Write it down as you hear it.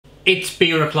It's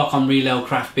beer o'clock on Real Ale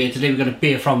Craft Beer. Today we've got a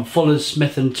beer from Fuller's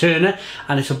Smith & Turner,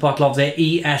 and it's a bottle of their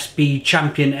ESB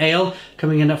Champion Ale,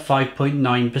 coming in at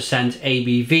 5.9%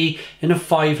 ABV in a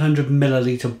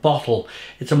 500ml bottle.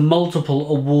 It's a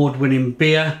multiple award-winning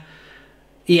beer.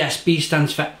 ESB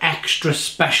stands for Extra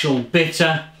Special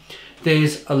Bitter.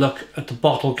 There's a look at the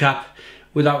bottle cap.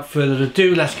 Without further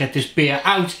ado, let's get this beer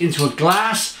out into a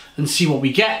glass and see what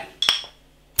we get.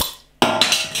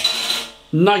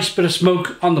 Nice bit of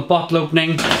smoke on the bottle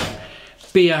opening.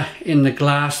 Beer in the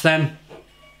glass then.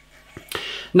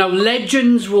 Now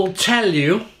legends will tell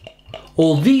you,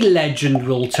 or the legend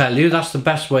will tell you, that's the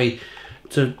best way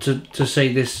to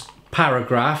say this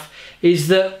paragraph, is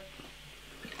that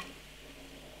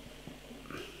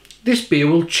this beer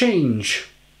will change.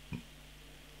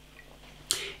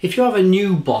 If you have a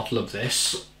new bottle of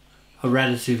this, a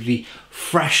relatively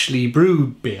freshly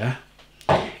brewed beer,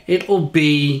 it'll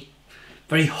be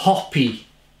very hoppy,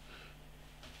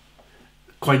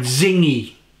 quite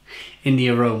zingy in the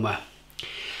aroma.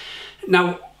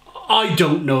 Now, I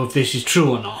don't know if this is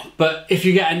true or not, but if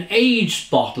you get an aged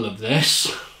bottle of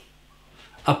this,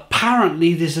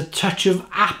 apparently there's a touch of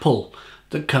apple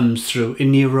that comes through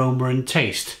in the aroma and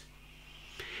taste.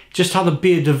 Just how the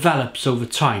beer develops over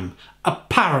time,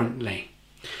 apparently.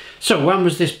 So when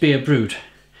was this beer brewed?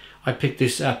 I picked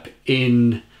this up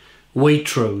in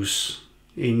Waitrose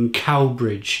in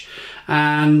Cowbridge,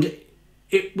 and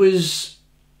it was,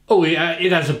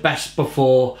 it has a best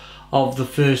before of the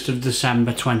 1st of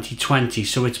December 2020,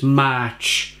 so it's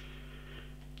March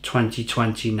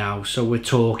 2020 now, so we're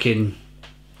talking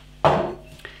 10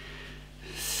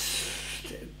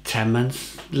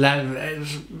 months,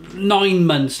 9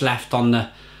 months left on the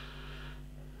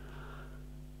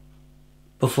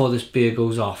before this beer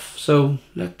goes off. So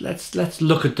let's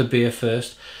look at the beer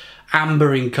first.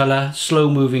 Amber in colour, slow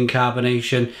moving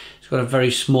carbonation. It's got a very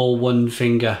small one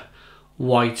finger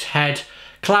white head.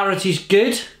 Clarity's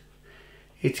good.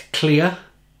 It's clear.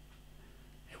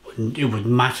 It wouldn't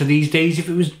matter these days if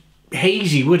it was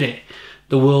hazy, would it?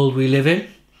 The world we live in,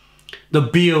 the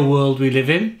beer world we live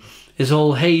in, is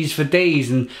all haze for days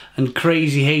and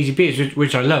crazy hazy beers,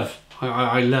 which I love.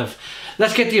 I love.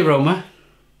 Let's get the aroma.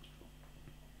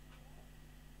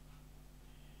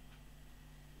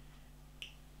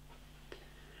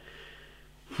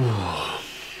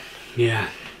 Yeah.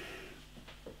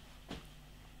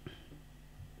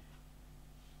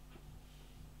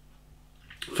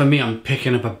 For me, I'm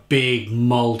picking up a big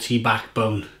malty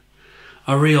backbone.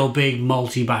 A real big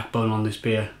malty backbone on this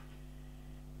beer.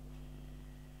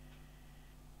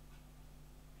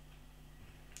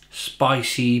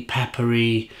 Spicy,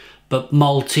 peppery, but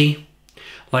malty.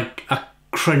 Like a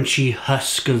crunchy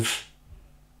husk of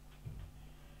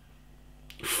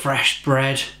fresh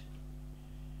bread.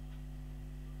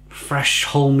 Fresh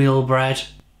wholemeal bread.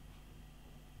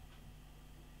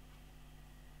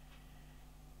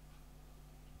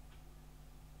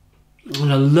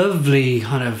 And a lovely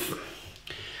kind of,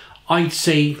 I'd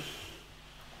say,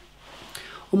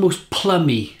 almost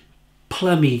plummy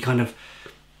kind of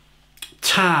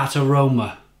tart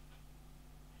aroma.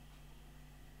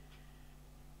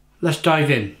 Let's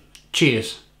dive in.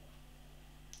 Cheers.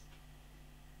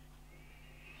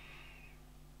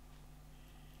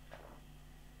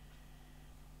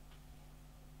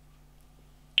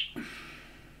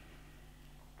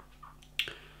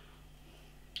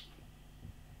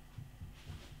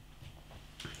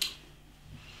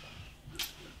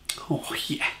 Oh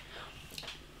yeah,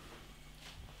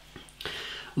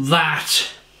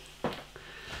 that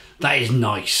is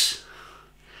nice.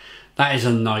 That is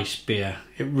a nice beer.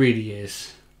 It really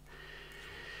is.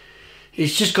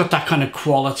 It's just got that kind of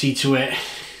quality to it.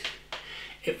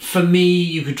 For me,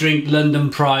 you could drink London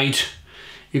Pride,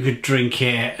 you could drink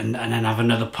it and then have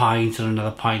another pint and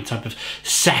another pint type of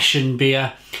session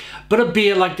beer. But a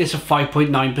beer like this, a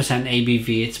 5.9%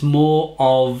 ABV, it's more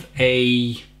of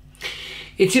a,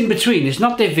 it's in between. It's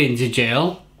not their vintage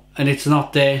ale and it's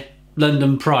not their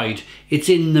London Pride. It's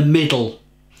in the middle.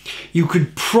 You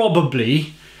could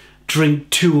probably drink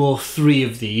 2 or 3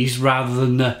 of these rather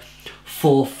than the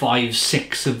 4, 5,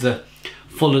 6 of the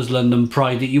Fuller's London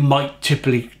Pride that you might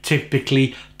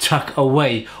typically tuck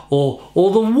away, or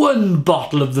the one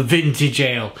bottle of the vintage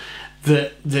ale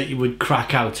that you would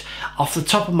crack out. Off the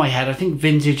top of my head, I think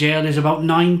vintage ale is about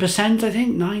 9%, I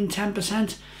think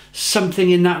 9-10%, something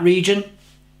in that region.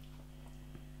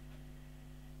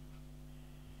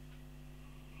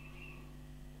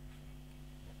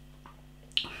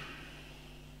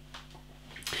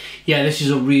 Yeah, this is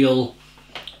a real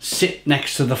sit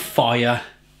next to the fire,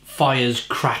 fire's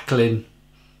crackling.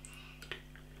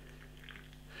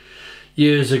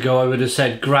 years ago I would have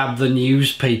said grab the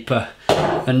newspaper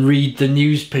and read the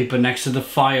newspaper next to the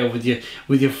fire with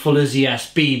your Fuller's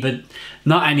ESB, but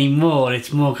not anymore.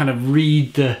 It's more kind of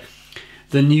read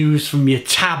the news from your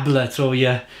tablet or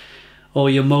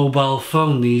your mobile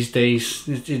phone these days.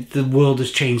 The world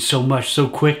has changed so much so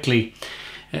quickly.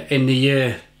 In the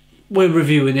year, we're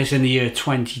reviewing this in the year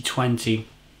 2020,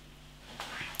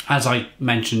 as I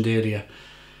mentioned earlier.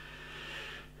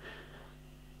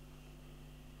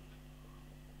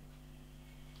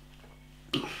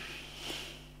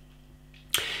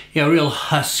 Yeah, a real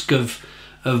husk of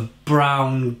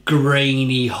brown,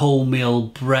 grainy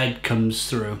wholemeal bread comes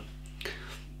through.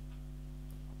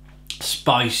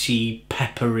 Spicy,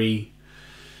 peppery,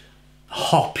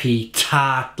 hoppy,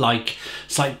 tart-like,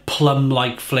 it's like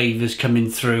plum-like flavours coming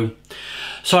through.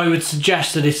 So I would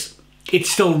suggest that it's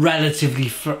still relatively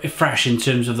fresh in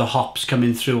terms of the hops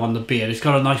coming through on the beer. It's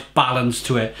got a nice balance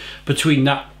to it between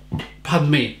that, pardon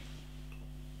me,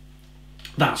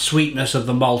 that sweetness of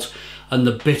the malt and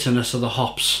the bitterness of the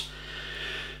hops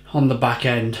on the back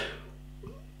end.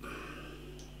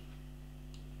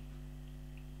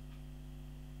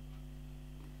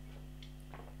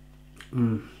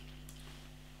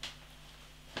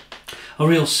 A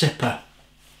real sipper.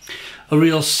 A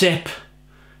real sip.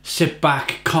 Sit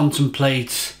back,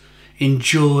 contemplate,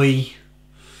 enjoy.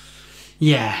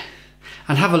 Yeah.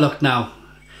 And have a look now.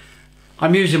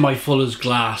 I'm using my Fuller's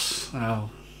glass. Oh,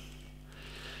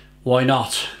 why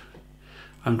not?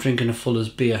 I'm drinking a Fuller's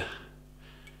beer.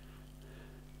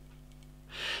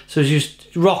 So as you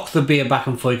rock the beer back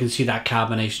and forth, you can see that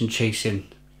carbonation chasing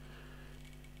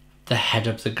the head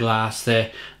of the glass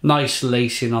there. Nice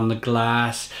lacing on the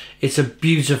glass. It's a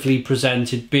beautifully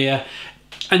presented beer.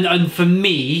 And for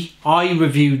me, I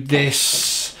reviewed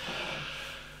this.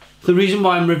 The reason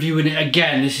why I'm reviewing it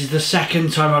again, this is the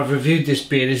second time I've reviewed this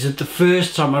beer, is that the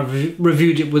first time I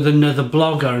reviewed it with another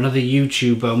blogger, another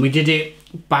YouTuber, and we did it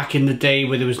back in the day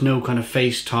where there was no kind of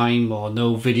FaceTime or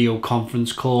no video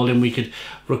conference call and we could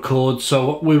record.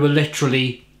 So we were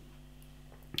literally,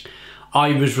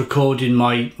 I was recording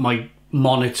my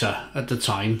monitor at the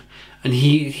time, and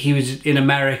he was in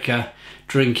America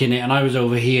drinking it and I was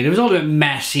over here. It was all a bit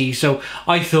messy, so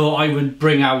I thought I would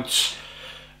bring out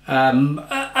an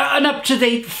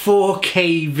up-to-date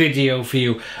 4K video for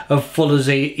you of Fuller's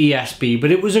ESB,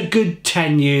 but it was a good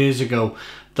 10 years ago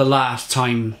the last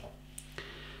time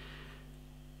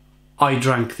I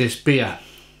drank this beer.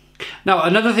 Now,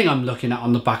 another thing I'm looking at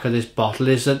on the back of this bottle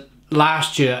is that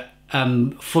last year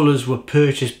Fuller's were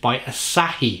purchased by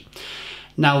Asahi.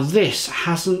 Now this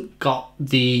hasn't got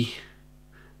the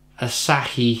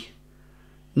Asahi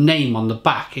name on the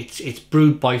back. It's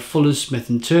brewed by Fuller's Smith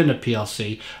and Turner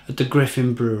plc at the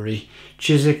Griffin Brewery,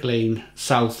 Chiswick Lane,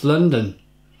 South London,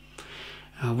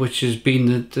 which has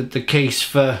been the case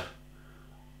for,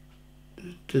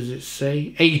 does it say,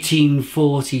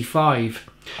 1845.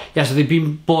 Yeah, so they've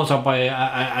been bought up by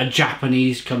a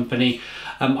Japanese company.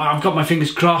 I've got my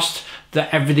fingers crossed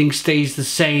that everything stays the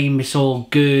same. It's all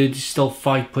good. It's still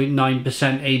 5.9%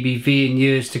 ABV in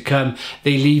years to come.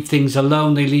 They leave things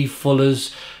alone. They leave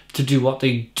Fuller's to do what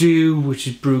they do, which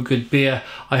is brew good beer.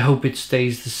 I hope it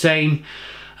stays the same.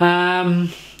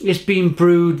 It's been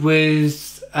brewed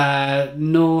with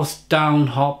North Down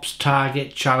hops,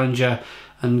 Target, Challenger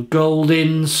and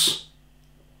Goldings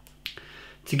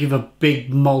to give a big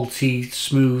malty,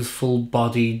 smooth,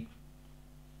 full-bodied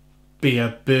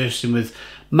beer bursting with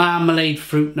marmalade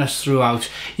fruitness throughout.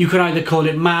 You can either call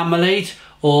it marmalade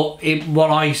or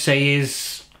what I say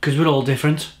is, because we're all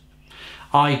different,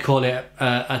 I call it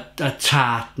a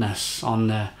tartness on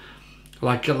there,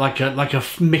 like a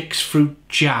mixed fruit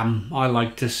jam, I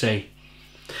like to say.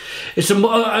 It's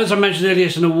as I mentioned earlier,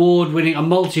 it's an award-winning, a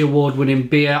multi-award-winning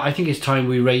beer. I think it's time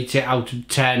we rate it out of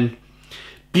 10.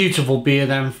 Beautiful beer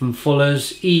then from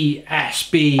Fuller's,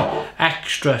 ESB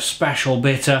Extra Special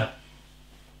Bitter.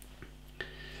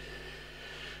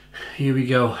 Here we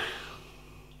go.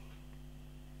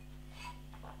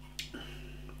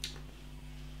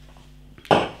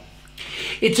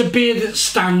 It's a beer that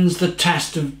stands the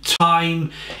test of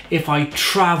time. If I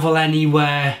travel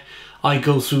anywhere, I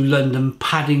go through London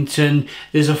Paddington.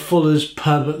 There's a Fuller's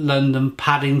pub at London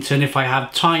Paddington. If I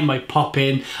have time, I pop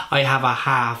in. I have a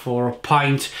half or a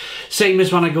pint. Same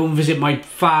as when I go and visit my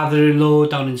father-in-law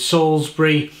down in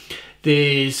Salisbury.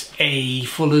 There's a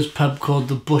Fuller's pub called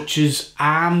the Butcher's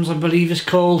Arms, I believe it's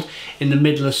called, in the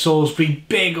middle of Salisbury.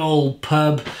 Big old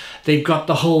pub. They've got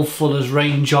the whole Fuller's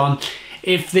range on.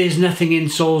 If there's nothing in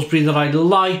Salisbury that I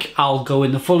like, I'll go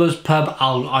in the Fuller's pub.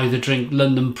 I'll either drink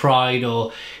London Pride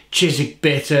or Chiswick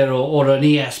Bitter or an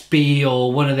ESB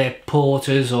or one of their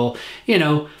porters, or, you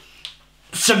know,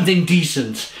 something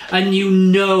decent, and you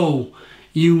know,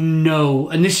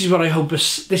 and this is what I hope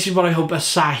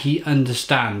Asahi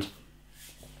understand.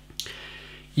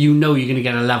 You know you're going to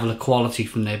get a level of quality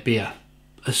from their beer,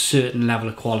 a certain level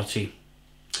of quality.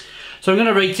 So I'm going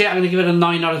to rate it. I'm going to give it a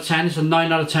 9 out of 10. It's a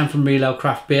 9 out of 10 from Real Ale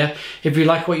Craft Beer. If you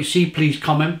like what you see, please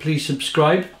comment, please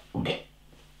subscribe.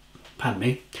 Pardon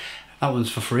me. That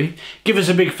one's for free. Give us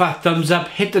a big fat thumbs up.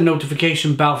 Hit the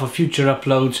notification bell for future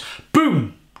uploads.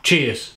 Boom! Cheers.